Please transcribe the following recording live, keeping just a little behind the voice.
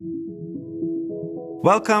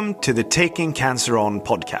Welcome to the Taking Cancer On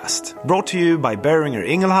podcast, brought to you by Boehringer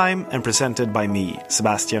Ingelheim and presented by me,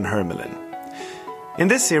 Sebastian Hermelin. In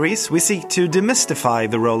this series, we seek to demystify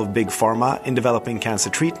the role of Big Pharma in developing cancer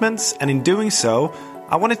treatments, and in doing so,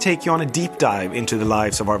 I want to take you on a deep dive into the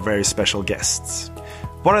lives of our very special guests.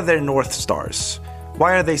 What are their North Stars?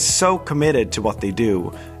 Why are they so committed to what they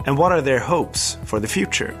do? And what are their hopes for the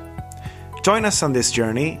future? Join us on this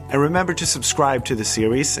journey, and remember to subscribe to the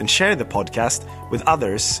series and share the podcast with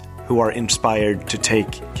others who are inspired to take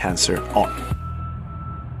cancer on.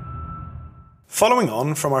 Following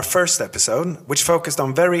on from our first episode, which focused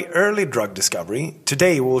on very early drug discovery,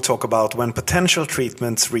 today we will talk about when potential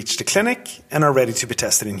treatments reach the clinic and are ready to be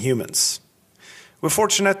tested in humans. We're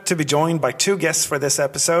fortunate to be joined by two guests for this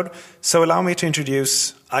episode, so allow me to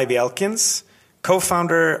introduce Ivy Elkins,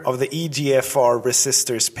 co-founder of the EGFR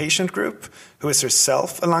Resistors patient group, who is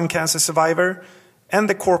herself a lung cancer survivor, and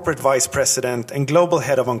the corporate vice president and global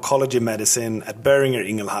head of oncology medicine at Boehringer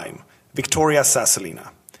Ingelheim, Victoria Sasolina.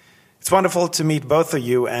 It's wonderful to meet both of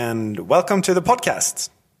you, and welcome to the podcast.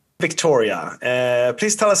 Victoria,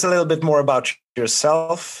 please tell us a little bit more about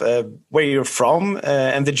yourself, where you're from,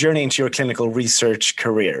 and the journey into your clinical research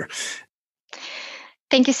career.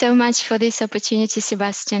 Thank you so much for this opportunity,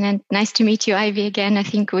 Sebastian, and nice to meet you, Ivy, again. I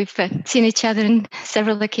think we've seen each other on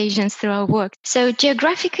several occasions through our work. So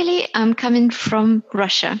geographically, I'm coming from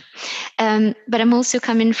Russia, but I'm also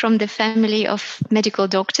coming from the family of medical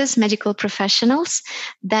doctors, medical professionals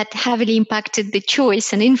that heavily impacted the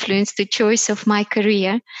choice and influenced the choice of my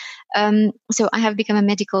career. So I have become a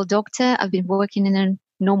medical doctor. I've been working in a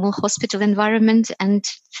normal hospital environment and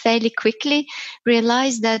fairly quickly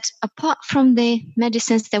realized that apart from the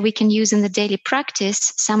medicines that we can use in the daily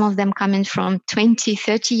practice, some of them coming from 20,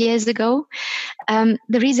 30 years ago,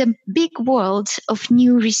 there is a big world of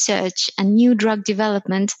new research and new drug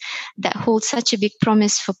development that holds such a big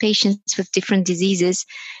promise for patients with different diseases.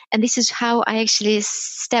 And this is how I actually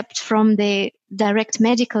stepped from the direct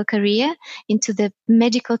medical career into the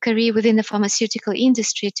medical career within the pharmaceutical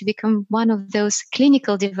industry to become one of those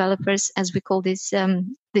clinical developers, as we call this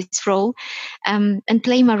role, and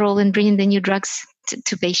play my role in bringing the new drugs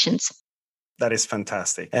to patients. That is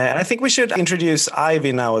fantastic. And I think we should introduce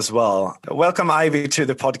Ivy now as well. Welcome, Ivy, to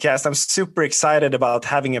the podcast. I'm super excited about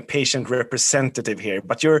having a patient representative here,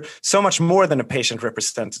 but you're so much more than a patient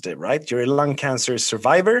representative, right? You're a lung cancer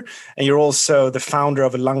survivor, and you're also the founder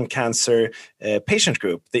of a lung cancer patient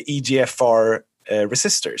group, the EGFR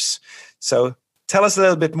Resistors. So tell us a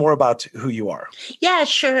little bit more about who you are. Yeah,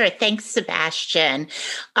 sure. Thanks, Sebastian.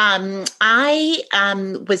 I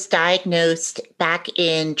was diagnosed back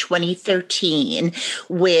in 2013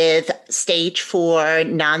 with stage 4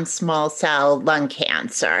 non-small cell lung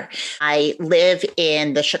cancer. I live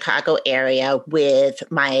in the Chicago area with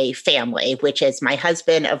my family, which is my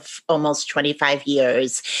husband of almost 25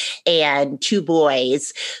 years and 2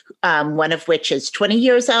 boys, one of which is 20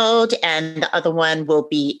 years old and the other one will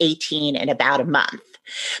be 18 in about a month.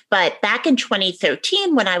 But back in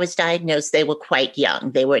 2013, when I was diagnosed, they were quite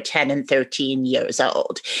young. They were 10 and 13 years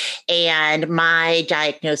old. And my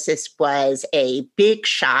diagnosis was a big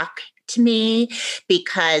shock to me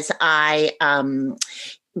because I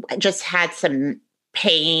just had some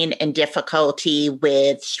pain and difficulty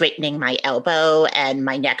with straightening my elbow, and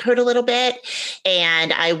my neck hurt a little bit.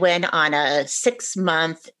 And I went on a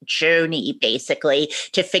 6-month journey, basically,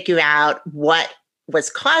 to figure out what was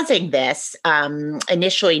causing this.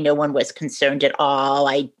 Initially, no one was concerned at all.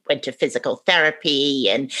 I went to physical therapy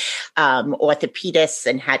and orthopedists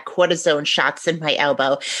and had cortisone shots in my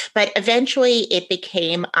elbow. But eventually it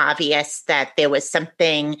became obvious that there was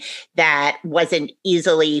something that wasn't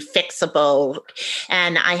easily fixable.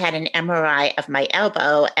 And I had an MRI of my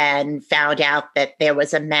elbow and found out that there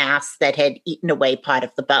was a mass that had eaten away part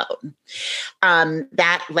of the bone.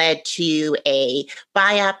 That led to a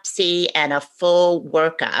biopsy and a full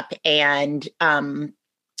workup. And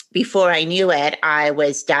before I knew it, I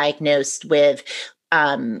was diagnosed with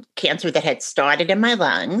cancer that had started in my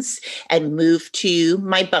lungs and moved to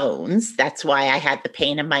my bones. That's why I had the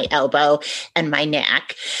pain in my elbow and my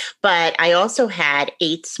neck. But I also had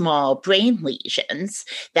 8 small brain lesions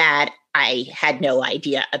that I had no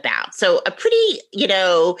idea about. So a pretty,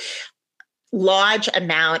 large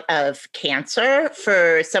amount of cancer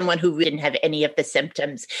for someone who didn't have any of the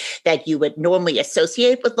symptoms that you would normally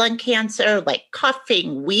associate with lung cancer, like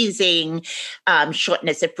coughing, wheezing,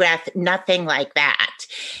 shortness of breath, nothing like that.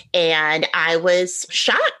 And I was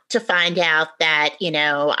shocked to find out that,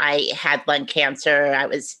 I had lung cancer. I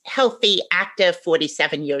was healthy, active,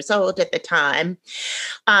 47 years old at the time.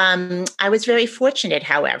 I was very fortunate,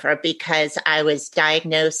 however, because I was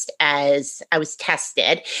diagnosed as I was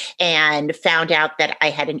tested and found out that I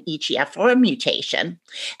had an EGFR mutation.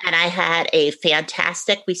 And I had a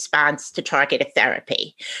fantastic response to targeted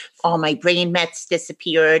therapy. All my brain mets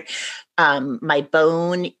disappeared. My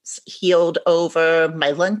bone healed over,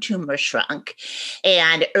 my lung tumor shrunk.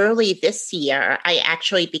 And early this year, I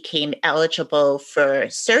actually became eligible for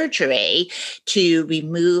surgery to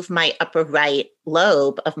remove my upper right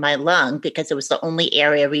lobe of my lung because it was the only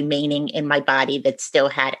area remaining in my body that still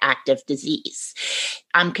had active disease.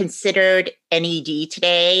 I'm considered NED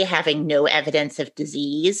today, having no evidence of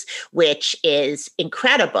disease, which is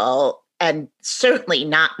incredible. And certainly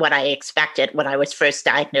not what I expected when I was first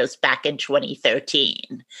diagnosed back in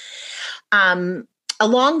 2013.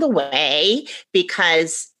 Along the way,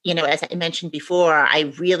 because, as I mentioned before,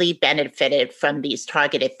 I really benefited from these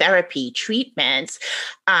targeted therapy treatments.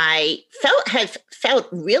 I have felt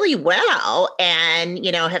really well and,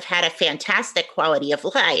 have had a fantastic quality of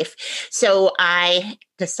life. So I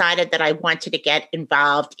decided that I wanted to get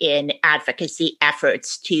involved in advocacy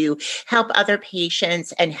efforts to help other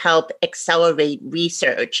patients and help accelerate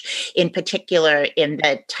research, in particular in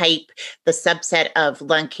the subset of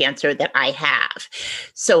lung cancer that I have.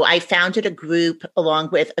 So I founded a group along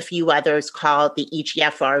with a few others called the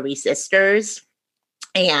EGFR Resistors.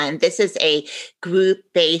 And this is a group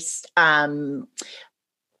based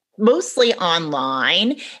mostly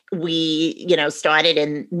online. We, started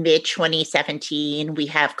in mid-2017. We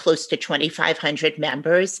have close to 2,500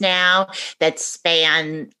 members now that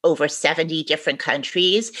span over 70 different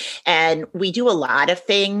countries. And we do a lot of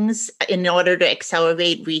things in order to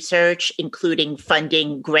accelerate research, including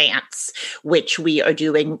funding grants, which we are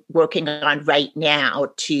working on right now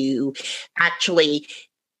to actually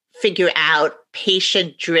figure out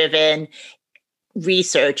patient-driven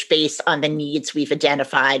research based on the needs we've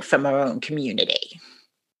identified from our own community.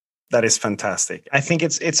 That is fantastic. I think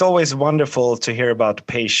it's always wonderful to hear about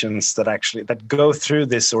patients that go through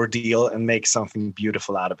this ordeal and make something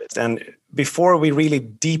beautiful out of it. And before we really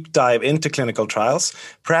deep dive into clinical trials,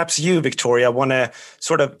 perhaps you, Victoria, want to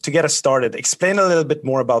to get us started, explain a little bit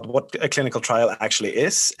more about what a clinical trial actually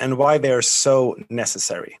is and why they're so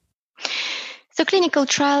necessary. So clinical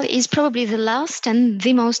trial is probably the last and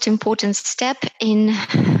the most important step in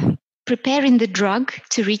preparing the drug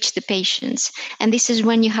to reach the patients. And this is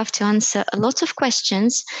when you have to answer a lot of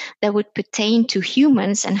questions that would pertain to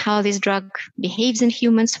humans and how this drug behaves in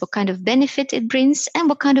humans, what kind of benefit it brings, and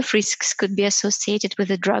what kind of risks could be associated with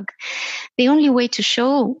the drug. The only way to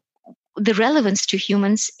show the relevance to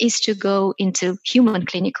humans is to go into human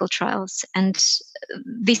clinical trials. And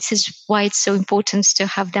this is why it's so important to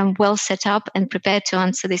have them well set up and prepared to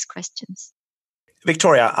answer these questions.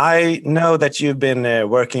 Victoria, I know that you've been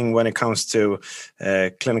working when it comes to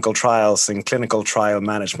clinical trials and clinical trial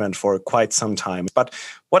management for quite some time. But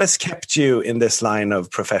what has kept you in this line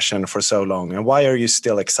of profession for so long? And why are you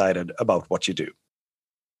still excited about what you do?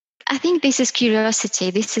 I think this is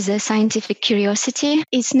curiosity. This is a scientific curiosity.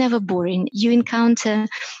 It's never boring. You encounter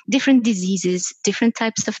different diseases, different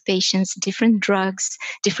types of patients, different drugs,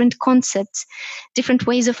 different concepts, different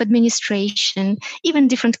ways of administration, even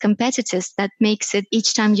different competitors. That makes it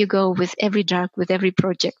each time you go with every drug, with every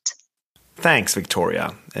project. Thanks,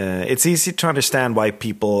 Victoria. It's easy to understand why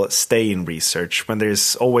people stay in research when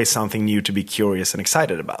there's always something new to be curious and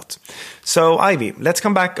excited about. So, Ivy, let's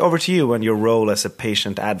come back over to you and your role as a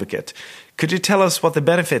patient advocate. Could you tell us what the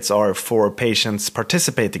benefits are for patients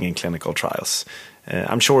participating in clinical trials?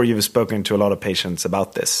 I'm sure you've spoken to a lot of patients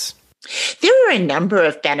about this. There are a number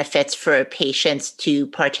of benefits for patients to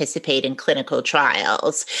participate in clinical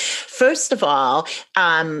trials. First of all,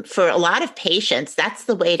 for a lot of patients, that's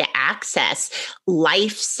the way to access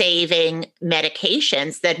life-saving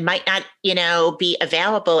medications that might not, be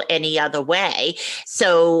available any other way.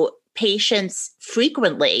 So patients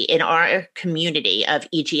frequently in our community of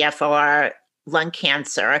EGFR lung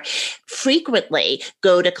cancer frequently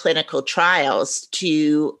go to clinical trials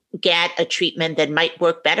to get a treatment that might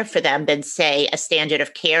work better for them than, say, a standard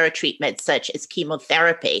of care treatment such as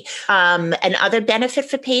chemotherapy. Another benefit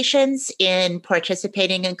for patients in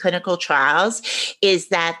participating in clinical trials is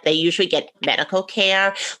that they usually get medical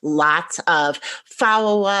care, lots of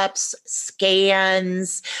follow-ups,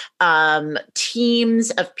 scans,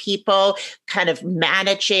 teams of people kind of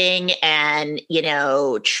managing and,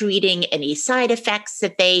 treating any side effects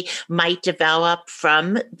that they might develop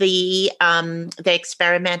from the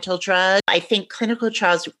experiment experimental drug. I think clinical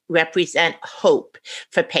trials represent hope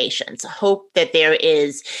for patients, hope that there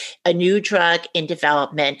is a new drug in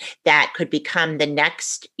development that could become the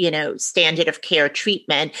next, standard of care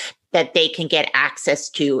treatment that they can get access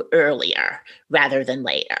to earlier rather than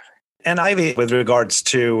later. And Ivy, with regards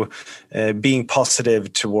to being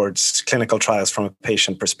positive towards clinical trials from a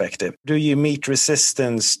patient perspective, do you meet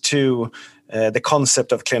resistance to the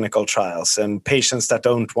concept of clinical trials and patients that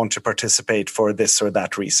don't want to participate for this or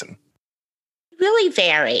that reason? It really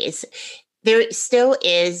varies. There still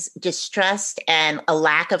is distrust and a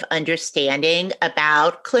lack of understanding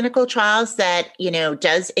about clinical trials that,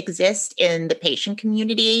 does exist in the patient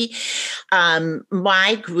community.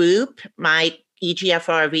 My group, my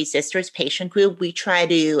EGFR resistors patient group, we try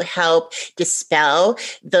to help dispel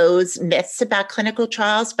those myths about clinical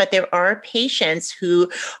trials, but there are patients who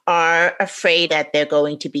are afraid that they're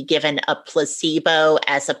going to be given a placebo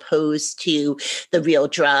as opposed to the real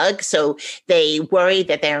drug. So they worry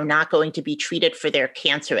that they're not going to be treated for their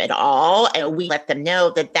cancer at all. And we let them know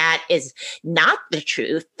that that is not the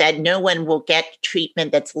truth, that no one will get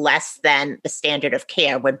treatment that's less than the standard of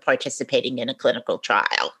care when participating in a clinical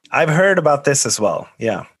trial. I've heard about this as well.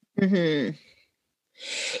 Yeah. Mm-hmm.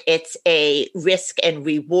 It's a risk and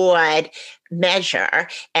reward measure,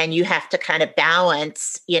 and you have to kind of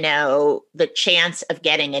balance, the chance of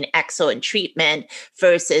getting an excellent treatment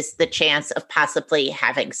versus the chance of possibly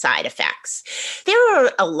having side effects. There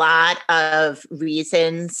are a lot of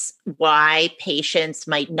reasons why patients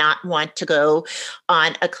might not want to go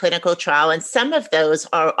on a clinical trial, and some of those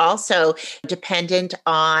are also dependent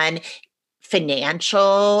on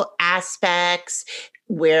financial aspects,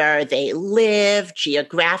 where they live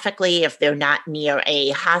geographically, if they're not near a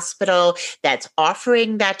hospital that's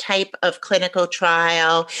offering that type of clinical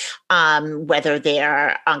trial, whether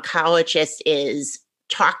their oncologist is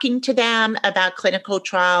talking to them about clinical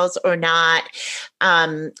trials or not.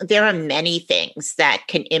 There are many things that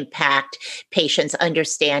can impact patients'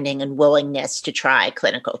 understanding and willingness to try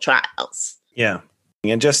clinical trials. Yeah.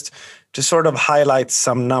 And just to sort of highlight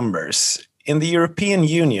some numbers, in the European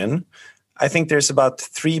Union, I think there's about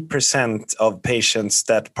 3% of patients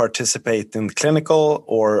that participate in clinical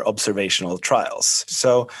or observational trials.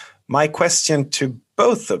 So my question to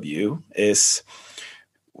both of you is,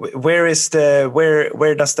 where does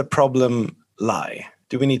the problem lie?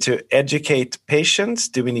 Do we need to educate patients?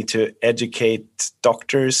 Do we need to educate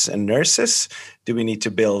doctors and nurses? Do we need to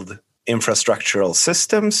build infrastructural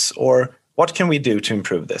systems? Or what can we do to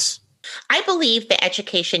improve this? I believe the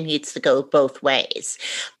education needs to go both ways.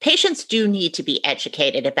 Patients do need to be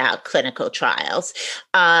educated about clinical trials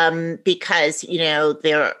because,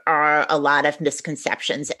 there are a lot of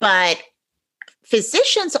misconceptions. But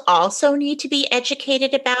physicians also need to be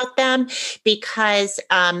educated about them because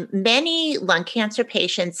many lung cancer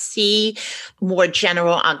patients see more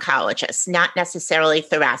general oncologists, not necessarily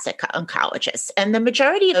thoracic oncologists. And the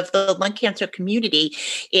majority of the lung cancer community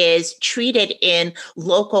is treated in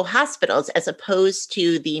local hospitals as opposed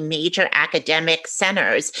to the major academic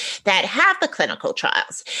centers that have the clinical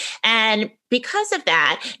trials. And because of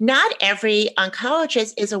that, not every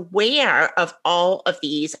oncologist is aware of all of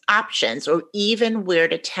these options or even where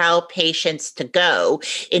to tell patients to go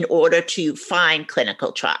in order to find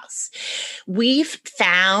clinical trials. We've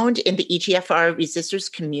found in the EGFR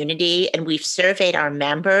resistors community, and we've surveyed our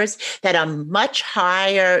members, that a much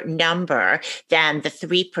higher number than the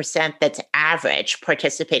 3% that's average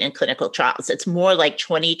participate in clinical trials. It's more like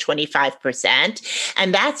 20-25%.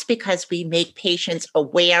 And that's because we make patients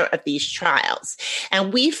aware of these trials.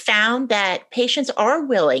 And we found that patients are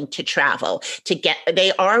willing to travel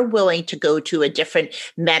they are willing to go to a different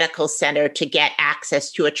medical center to get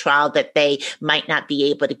access to a trial that they might not be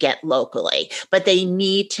able to get locally, but they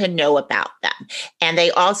need to know about them. And they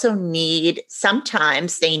also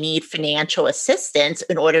sometimes they need financial assistance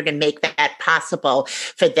in order to make that possible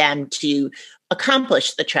for them to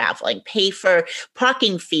accomplish the traveling, pay for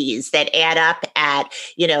parking fees that add up at,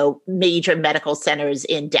 major medical centers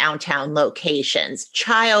in downtown locations,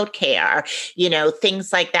 childcare,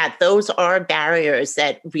 things like that. Those are barriers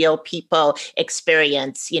that real people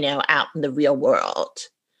experience, out in the real world.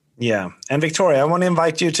 Yeah. And Victoria, I want to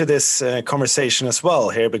invite you to this conversation as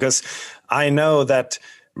well here, because I know that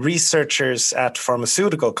researchers at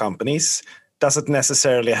pharmaceutical companies doesn't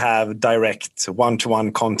necessarily have direct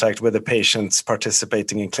one-to-one contact with the patients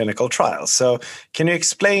participating in clinical trials. So can you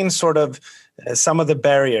explain sort of some of the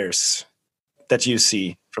barriers that you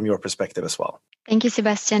see from your perspective as well? Thank you,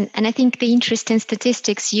 Sebastian. And I think the interesting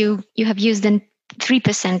statistics you have used in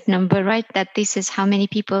 3% number, right? That this is how many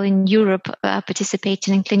people in Europe are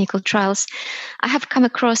participating in clinical trials. I have come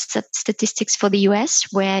across statistics for the US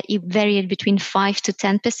where it varied between 5 to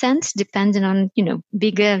 10%, depending on,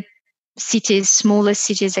 bigger cities, smaller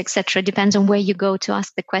cities, etc. Depends on where you go to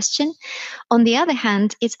ask the question. On the other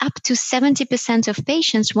hand, it's up to 70% of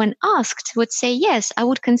patients, when asked, would say, yes, I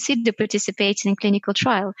would consider participating in clinical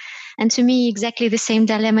trial. And to me, exactly the same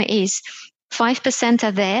dilemma is 5%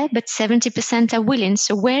 are there, but 70% are willing.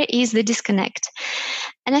 So where is the disconnect?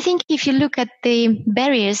 And I think if you look at the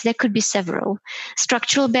barriers, there could be several.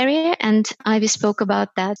 Structural barrier, and Ivy spoke about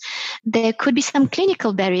that. There could be some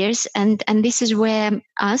clinical barriers, and this is where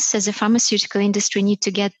us as a pharmaceutical industry need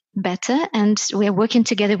to get better. And we're working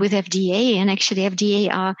together with FDA, and actually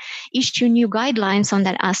FDA are issuing new guidelines on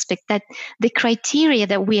that aspect, that the criteria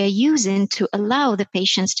that we are using to allow the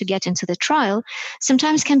patients to get into the trial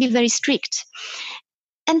sometimes can be very strict.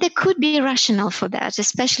 And there could be a rationale for that,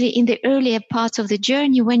 especially in the earlier part of the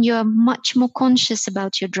journey when you are much more conscious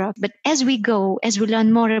about your drug. But as we go, as we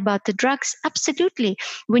learn more about the drugs, absolutely,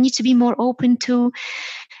 we need to be more open to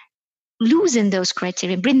loosen those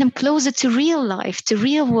criteria, bring them closer to real life, to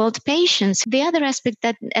real world patients. The other aspect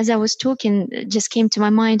that, as I was talking, just came to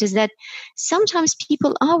my mind is that sometimes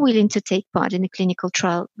people are willing to take part in a clinical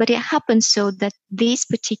trial, but it happens so that this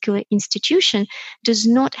particular institution does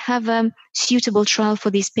not have a suitable trial for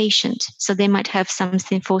this patient. So they might have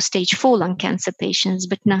something for stage 4 lung cancer patients,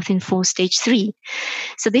 but nothing for stage 3.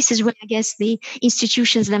 So this is where I guess the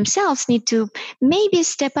institutions themselves need to maybe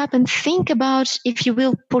step up and think about, if you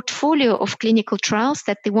will, portfolio of clinical trials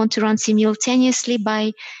that they want to run simultaneously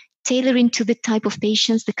by tailoring to the type of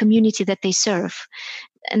patients, the community that they serve.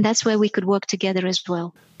 And that's where we could work together as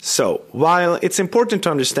well. So, while it's important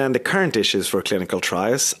to understand the current issues for clinical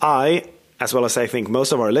trials, I, as well as I think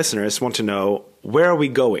most of our listeners, want to know, where are we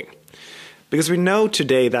going? Because we know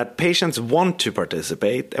today that patients want to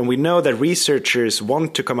participate, and we know that researchers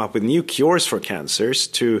want to come up with new cures for cancers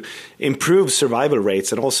to improve survival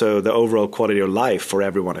rates and also the overall quality of life for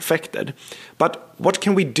everyone affected. But what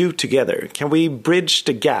can we do together? Can we bridge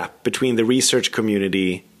the gap between the research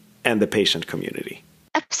community and the patient community?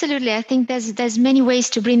 Absolutely. I think there's many ways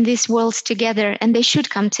to bring these worlds together, and they should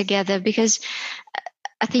come together, because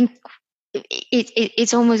I think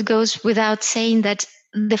it almost goes without saying that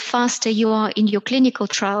the faster you are in your clinical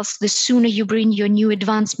trials, the sooner you bring your new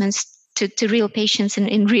advancements to real patients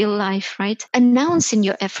in real life, right? Announcing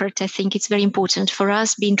your effort, I think it's very important for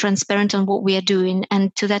us, being transparent on what we are doing.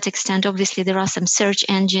 And to that extent, obviously, there are some search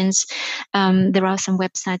engines. There are some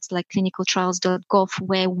websites like clinicaltrials.gov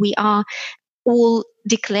where we are all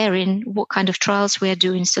declaring what kind of trials we are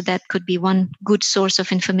doing. So that could be one good source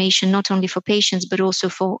of information, not only for patients, but also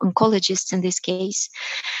for oncologists in this case.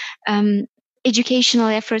 Educational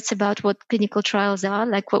efforts about what clinical trials are,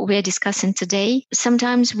 like what we're discussing today.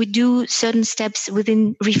 Sometimes we do certain steps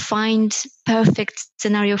within refined, perfect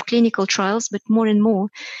scenario of clinical trials, but more and more,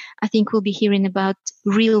 I think we'll be hearing about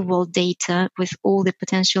real world data with all the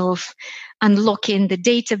potential of unlocking the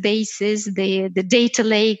databases, the data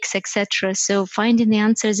lakes, etc. So finding the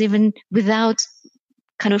answers even without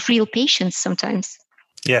kind of real patients sometimes.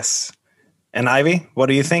 Yes. And Ivy, what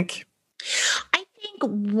do you think?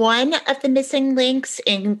 One of the missing links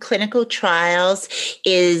in clinical trials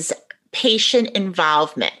is patient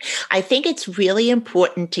involvement. I think it's really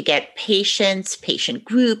important to get patients, patient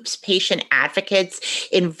groups, patient advocates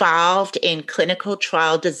involved in clinical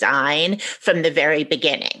trial design from the very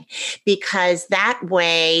beginning, because that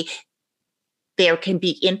way there can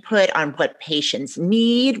be input on what patients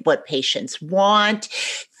need, what patients want,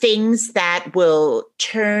 things that will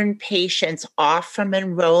turn patients off from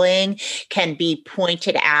enrolling can be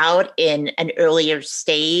pointed out in an earlier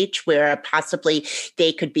stage where possibly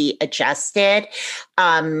they could be adjusted.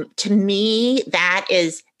 To me, that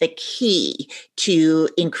is the key to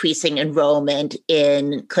increasing enrollment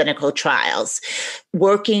in clinical trials,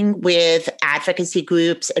 working with advocacy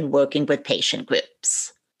groups and working with patient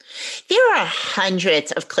groups. There are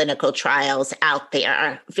hundreds of clinical trials out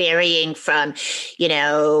there, varying from,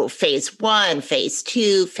 phase 1, phase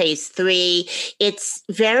 2, phase 3. It's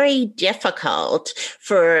very difficult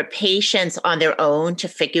for patients on their own to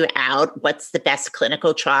figure out what's the best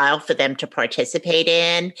clinical trial for them to participate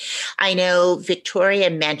in. I know Victoria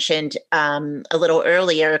mentioned a little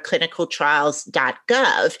earlier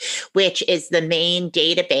clinicaltrials.gov, which is the main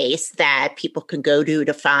database that people can go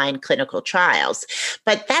to find clinical trials.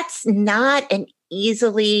 But that's not an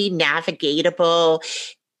easily navigatable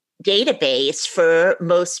database for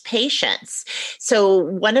most patients. So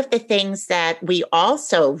one of the things that we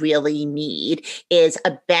also really need is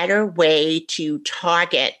a better way to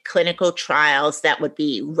target clinical trials that would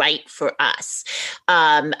be right for us.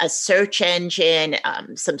 A search engine,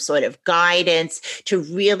 some sort of guidance to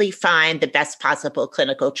really find the best possible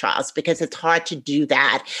clinical trials, because it's hard to do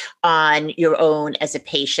that on your own as a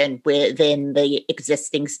patient within the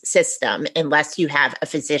existing system unless you have a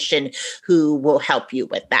physician who will help you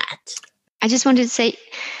with that. I just wanted to say,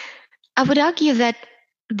 I would argue that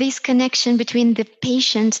this connection between the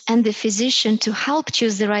patient and the physician to help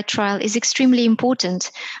choose the right trial is extremely important.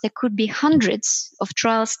 There could be hundreds of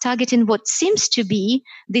trials targeting what seems to be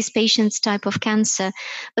this patient's type of cancer,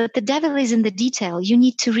 but the devil is in the detail. You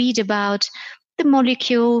need to read about the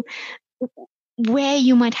molecule, where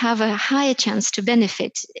you might have a higher chance to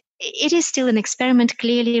benefit. It is still an experiment,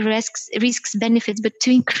 clearly risks, benefits, but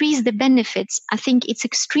to increase the benefits, I think it's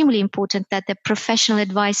extremely important that the professional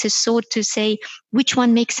advice is sought to say, which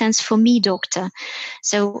one makes sense for me, doctor?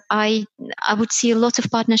 So I would see a lot of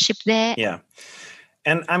partnership there. Yeah.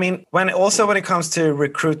 And I mean, when it comes to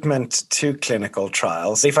recruitment to clinical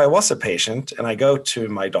trials, if I was a patient and I go to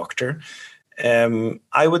my doctor,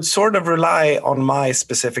 I would sort of rely on my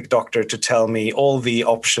specific doctor to tell me all the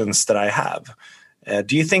options that I have.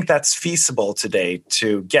 Do you think that's feasible today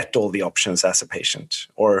to get all the options as a patient,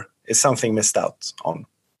 or is something missed out on?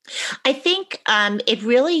 I think it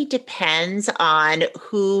really depends on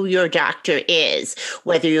who your doctor is,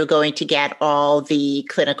 whether you're going to get all the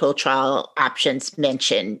clinical trial options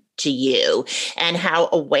mentioned to you, and how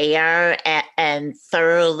aware and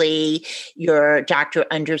thoroughly your doctor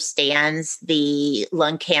understands the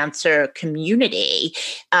lung cancer community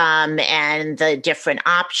and the different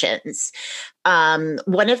options.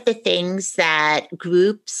 One of the things that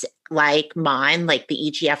groups like mine, like the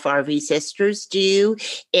EGFR resistors do,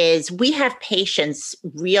 is we have patients,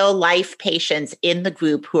 real life patients in the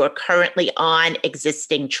group who are currently on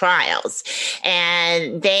existing trials.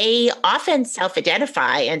 And they often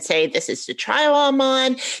self-identify and say, this is the trial I'm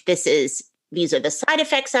on. These are the side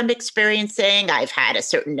effects I'm experiencing. I've had a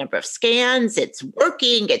certain number of scans. It's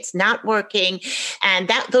working. It's not working.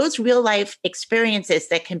 And those real life experiences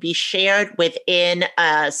that can be shared within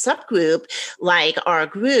a subgroup like our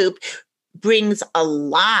group brings a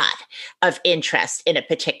lot of interest in a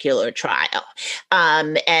particular trial.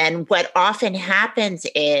 And what often happens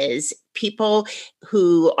is people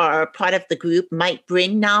who are part of the group might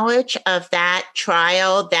bring knowledge of that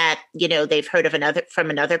trial that, they've heard of from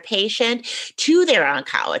another patient to their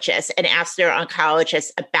oncologist and ask their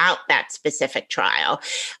oncologist about that specific trial.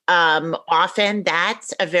 Often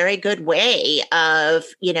that's a very good way of,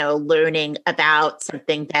 learning about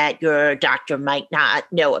something that your doctor might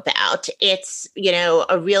not know about. It's,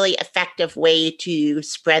 a really effective way to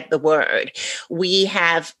spread the word. We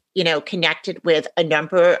have connected with a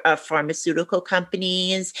number of pharmaceutical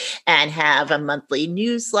companies and have a monthly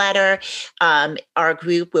newsletter, our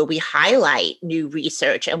group, where we highlight new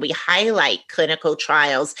research and we highlight clinical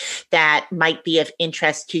trials that might be of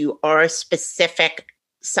interest to our specific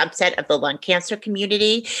subset of the lung cancer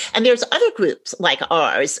community. And there's other groups like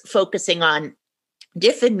ours focusing on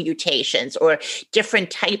different mutations or different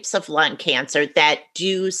types of lung cancer that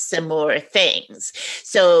do similar things.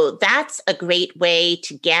 So that's a great way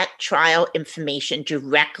to get trial information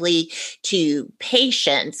directly to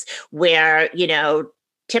patients where,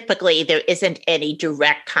 typically there isn't any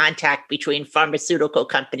direct contact between pharmaceutical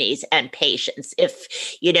companies and patients. If,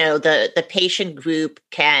 the patient group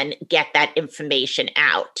can get that information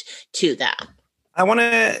out to them. I want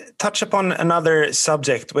to touch upon another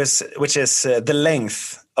subject, which is the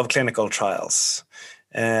length of clinical trials.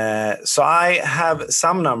 So I have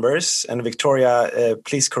some numbers, and Victoria,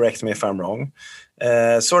 please correct me if I'm wrong.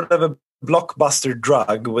 Sort of a blockbuster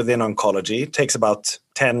drug within oncology takes about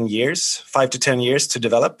 10 years, 5 to 10 years to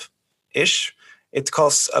develop-ish. It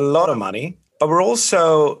costs a lot of money, but we're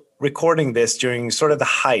also recording this during sort of the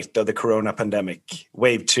height of the corona pandemic,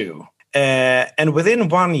 wave 2. And within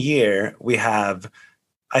 1 year, we have,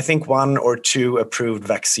 I think, 1 or 2 approved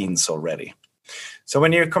vaccines already. So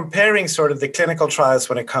when you're comparing sort of the clinical trials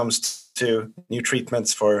when it comes to new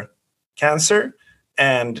treatments for cancer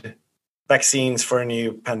and vaccines for a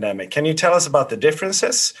new pandemic, can you tell us about the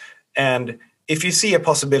differences? And if you see a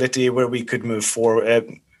possibility where we could move forward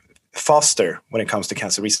faster when it comes to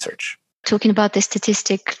cancer research? Talking about the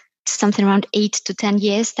statistic, something around 8 to 10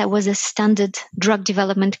 years. That was a standard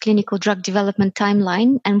clinical drug development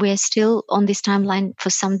timeline, and we are still on this timeline for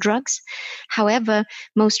some drugs. However,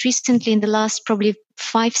 most recently, in the last probably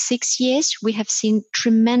 5-6 years, we have seen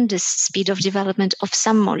tremendous speed of development of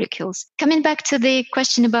some molecules. Coming back to the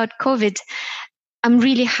question about COVID, I'm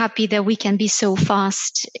really happy that we can be so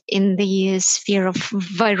fast in the sphere of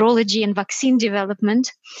virology and vaccine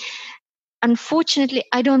development. Unfortunately,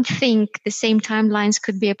 I don't think the same timelines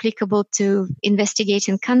could be applicable to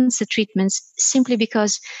investigating cancer treatments, simply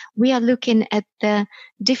because we are looking at the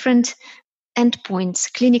different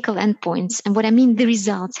endpoints, clinical endpoints. And what I mean, the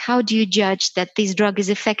results. How do you judge that this drug is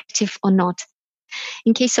effective or not?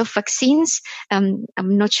 In case of vaccines, I'm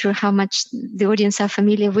not sure how much the audience are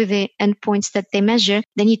familiar with the endpoints that they measure.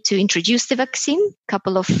 They need to introduce the vaccine, a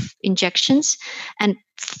couple of injections, and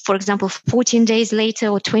for example, 14 days later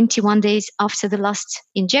or 21 days after the last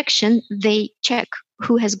injection, they check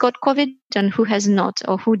who has got COVID and who has not,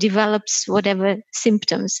 or who develops whatever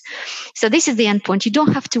symptoms. So this is the endpoint. You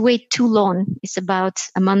don't have to wait too long. It's about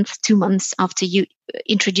a month, 2 months after you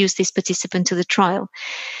introduce this participant to the trial.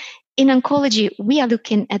 In oncology, we are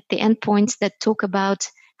looking at the endpoints that talk about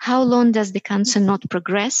how long does the cancer not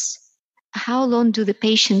progress, how long do the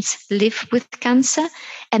patients live with cancer,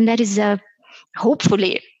 and that is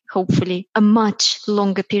hopefully a much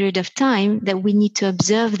longer period of time that we need to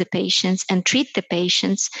observe the patients and treat the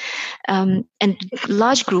patients, and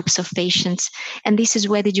large groups of patients. And this is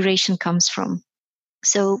where the duration comes from.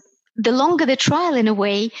 So the longer the trial, in a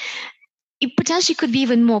way, it potentially could be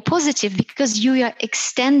even more positive because you are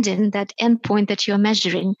extending that endpoint that you're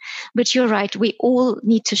measuring. But you're right, we all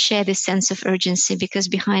need to share this sense of urgency, because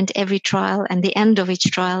behind every trial and the end of each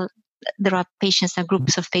trial, there are patients and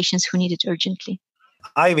groups of patients who need it urgently.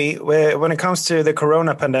 Ivy, when it comes to the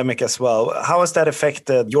corona pandemic as well, how has that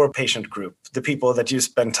affected your patient group, the people that you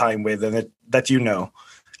spend time with and that you know?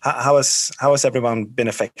 How has everyone been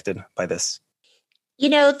affected by this?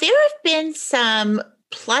 There have been some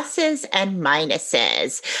pluses and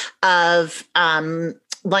minuses of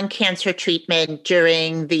lung cancer treatment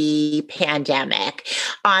during the pandemic.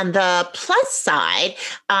 On the plus side,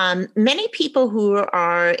 many people who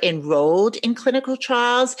are enrolled in clinical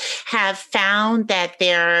trials have found that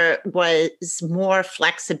there was more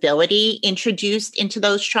flexibility introduced into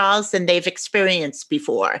those trials than they've experienced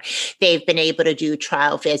before. They've been able to do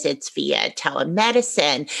trial visits via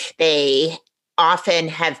telemedicine. They often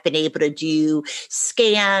have been able to do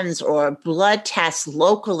scans or blood tests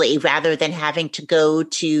locally rather than having to go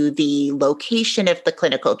to the location of the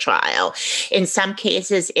clinical trial. In some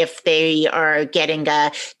cases, if they are getting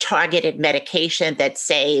a targeted medication that,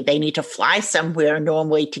 say, they need to fly somewhere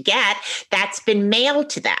normally to get, that's been mailed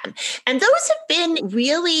to them. And those have been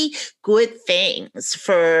really good things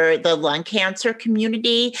for the lung cancer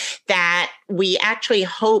community, that we actually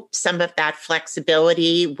hope some of that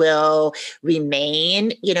flexibility will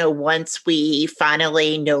remain, once we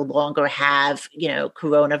finally no longer have,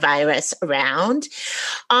 coronavirus around.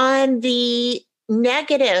 On the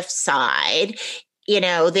negative side,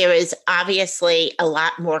 there is obviously a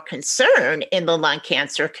lot more concern in the lung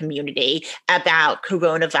cancer community about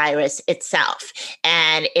coronavirus itself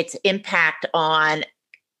and its impact on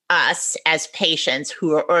us as patients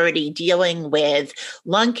who are already dealing with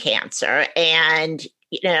lung cancer, and,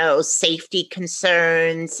 safety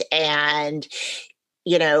concerns and,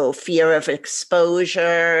 fear of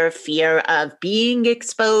exposure, fear of being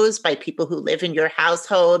exposed by people who live in your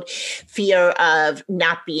household, fear of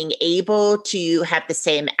not being able to have the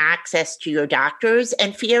same access to your doctors,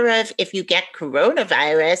 and fear of, if you get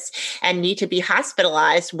coronavirus and need to be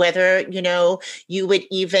hospitalized, whether, you would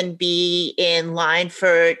even be in line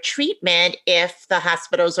for treatment if the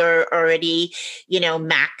hospitals are already,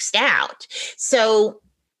 maxed out. So,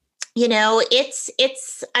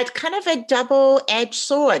 it's a kind of a double-edged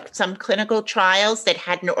sword. Some clinical trials that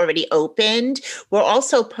hadn't already opened were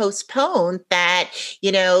also postponed that,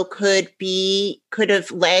 could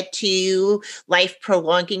have led to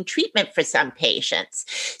life-prolonging treatment for some patients.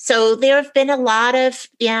 So there have been a lot of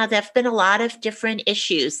different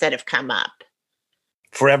issues that have come up.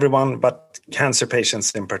 For everyone, but cancer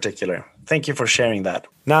patients in particular. Thank you for sharing that.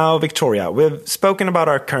 Now, Victoria, we've spoken about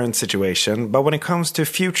our current situation, but when it comes to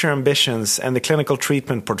future ambitions and the clinical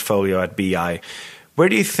treatment portfolio at BI, where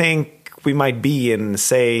do you think we might be in,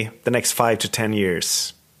 say, the next 5 to 10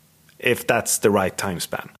 years? if that's the right time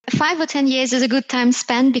span? 5 or 10 years is a good time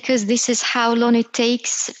span because this is how long it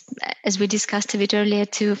takes, as we discussed a bit earlier,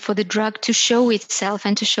 for the drug to show itself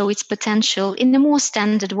and to show its potential in a more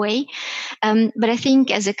standard way. But I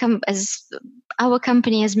think as our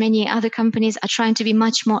company, as many other companies, are trying to be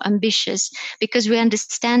much more ambitious because we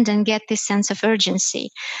understand and get this sense of urgency.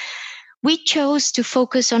 We chose to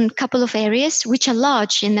focus on a couple of areas which are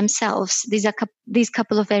large in themselves. These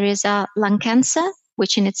couple of areas are lung cancer,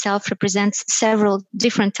 which in itself represents several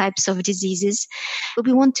different types of diseases. But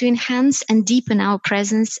we want to enhance and deepen our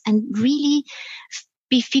presence and really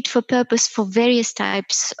be fit for purpose for various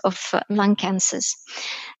types of lung cancers.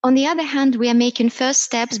 On the other hand, we are making first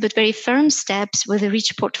steps, but very firm steps, with a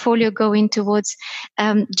rich portfolio going towards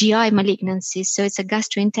GI malignancies. So it's a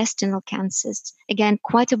gastrointestinal cancers. Again,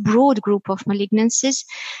 quite a broad group of malignancies,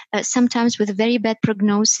 sometimes with a very bad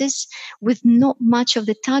prognosis, with not much of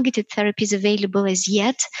the targeted therapies available as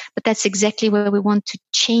yet. But that's exactly where we want to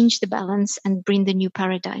change the balance and bring the new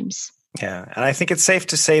paradigms. Yeah, and I think it's safe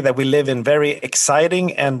to say that we live in very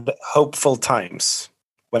exciting and hopeful times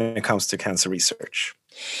when it comes to cancer research.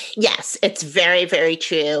 Yes, it's very, very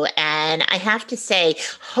true. And I have to say,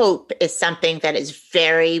 hope is something that is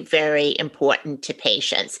very, very important to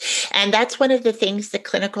patients. And that's one of the things that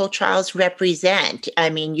clinical trials represent. I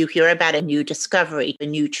mean, you hear about a new discovery, a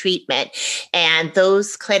new treatment, and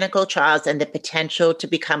those clinical trials and the potential to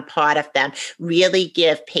become part of them really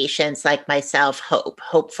give patients like myself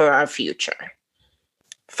hope for our future.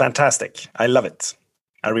 Fantastic. I love it.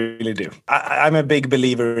 I really do. I'm a big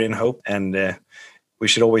believer in hope, and we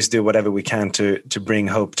should always do whatever we can to bring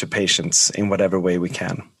hope to patients in whatever way we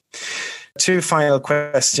can. 2 final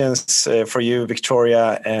questions for you,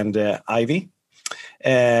 Victoria and Ivy.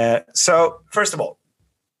 So first of all,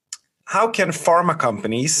 how can pharma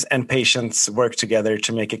companies and patients work together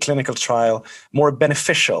to make a clinical trial more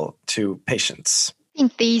beneficial to patients? I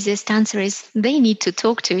think the easiest answer is they need to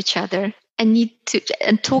talk to each other and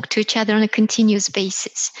talk to each other on a continuous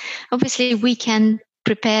basis. Obviously, we can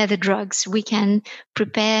prepare the drugs, we can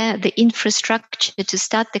prepare the infrastructure to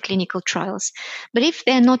start the clinical trials. But if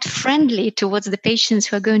they're not friendly towards the patients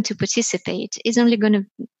who are going to participate, it's only going to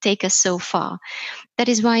take us so far. That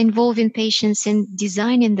is why involving patients in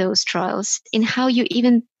designing those trials, in how you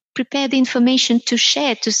even prepare the information to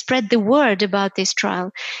share, to spread the word about this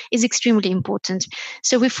trial, is extremely important.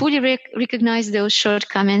 So we fully recognize those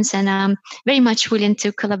shortcomings, and I'm very much willing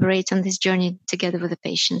to collaborate on this journey together with the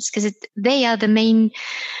patients, because they are the main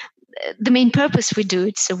purpose we do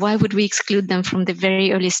it. So why would we exclude them from the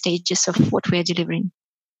very early stages of what we are delivering?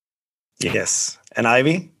 Yes. And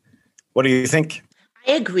Ivy, what do you think?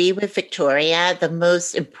 I agree with Victoria. The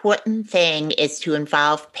most important thing is to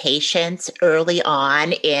involve patients early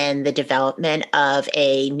on in the development of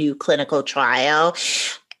a new clinical trial.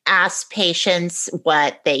 Ask patients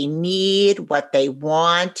what they need, what they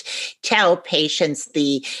want. Tell patients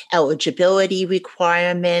the eligibility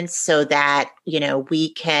requirements so that,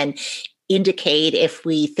 we can indicate if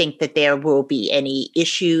we think that there will be any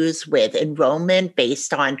issues with enrollment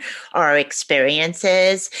based on our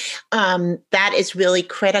experiences. That is really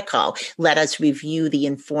critical. Let us review the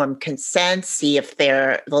informed consent, see if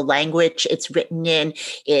the language it's written in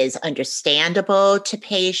is understandable to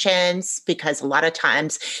patients, because a lot of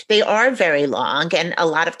times they are very long and a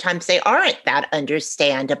lot of times they aren't that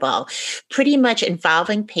understandable. Pretty much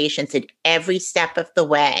involving patients in every step of the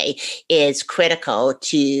way is critical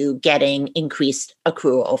to getting increased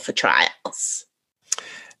accrual for trials.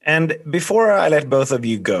 And before I let both of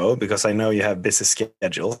you go, because I know you have busy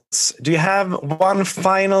schedules, do you have one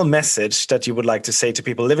final message that you would like to say to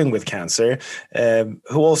people living with cancer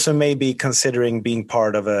who also may be considering being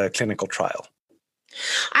part of a clinical trial?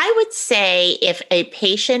 I would say if a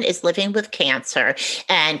patient is living with cancer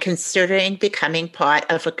and considering becoming part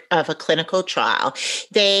of a clinical trial,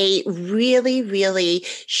 they really, really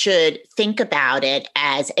should think about it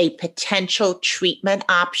as a potential treatment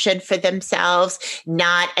option for themselves,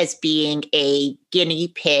 not as being a guinea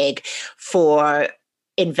pig for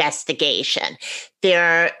investigation.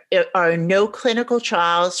 There are no clinical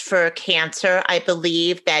trials for cancer, I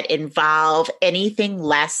believe, that involve anything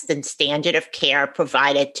less than standard of care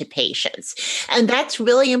provided to patients. And that's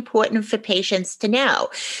really important for patients to know.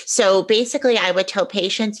 So basically, I would tell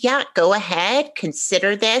patients, go ahead,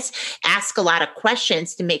 consider this, ask a lot of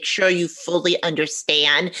questions to make sure you fully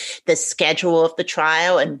understand the schedule of the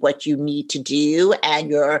trial and what you need to do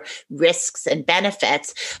and your risks and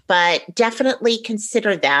benefits, but definitely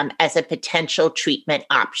consider them as a potential treatment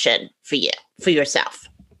option for you, for yourself.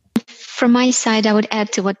 From my side, I would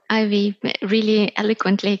add to what Ivy really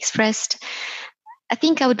eloquently expressed. I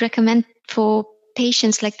think I would recommend for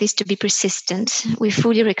patients like this to be persistent. We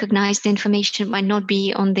fully recognize the information might not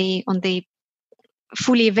be on the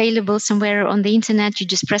fully available somewhere on the internet. You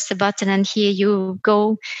just press the button and here you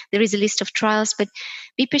go. There is a list of trials, but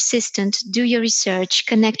be persistent, do your research,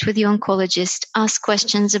 connect with your oncologist, ask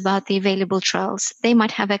questions about the available trials. They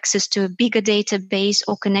might have access to a bigger database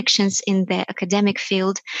or connections in their academic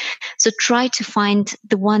field. So try to find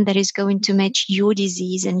the one that is going to match your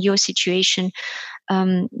disease and your situation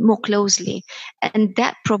more closely. And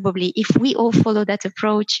that probably, if we all follow that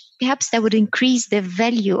approach, perhaps that would increase the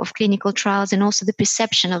value of clinical trials and also the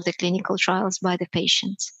perception of the clinical trials by the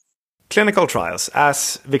patients. Clinical trials,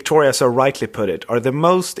 as Victoria so rightly put it, are the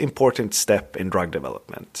most important step in drug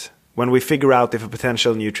development, when we figure out if a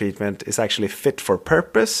potential new treatment is actually fit for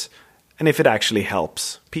purpose and if it actually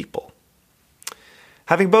helps people.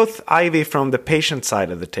 Having both Ivy from the patient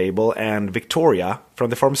side of the table and Victoria from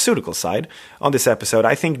the pharmaceutical side on this episode,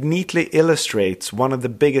 I think neatly illustrates one of the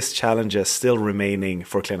biggest challenges still remaining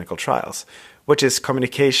for clinical trials, which is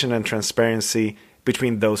communication and transparency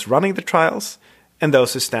between those running the trials and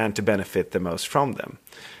those who stand to benefit the most from them.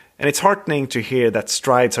 And it's heartening to hear that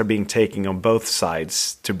strides are being taken on both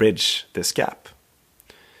sides to bridge this gap.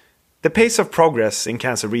 The pace of progress in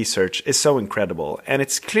cancer research is so incredible, and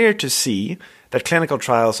it's clear to see that clinical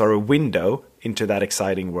trials are a window into that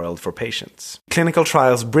exciting world for patients. Clinical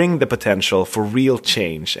trials bring the potential for real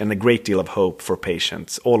change and a great deal of hope for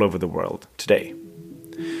patients all over the world today.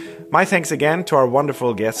 My thanks again to our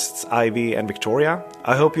wonderful guests, Ivy and Victoria.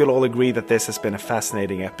 I hope you'll all agree that this has been a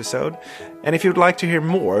fascinating episode. And if you'd like to hear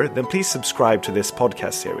more, then please subscribe to this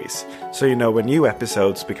podcast series so you know when new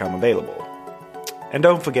episodes become available. And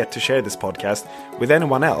don't forget to share this podcast with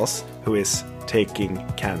anyone else who is taking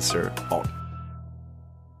cancer on.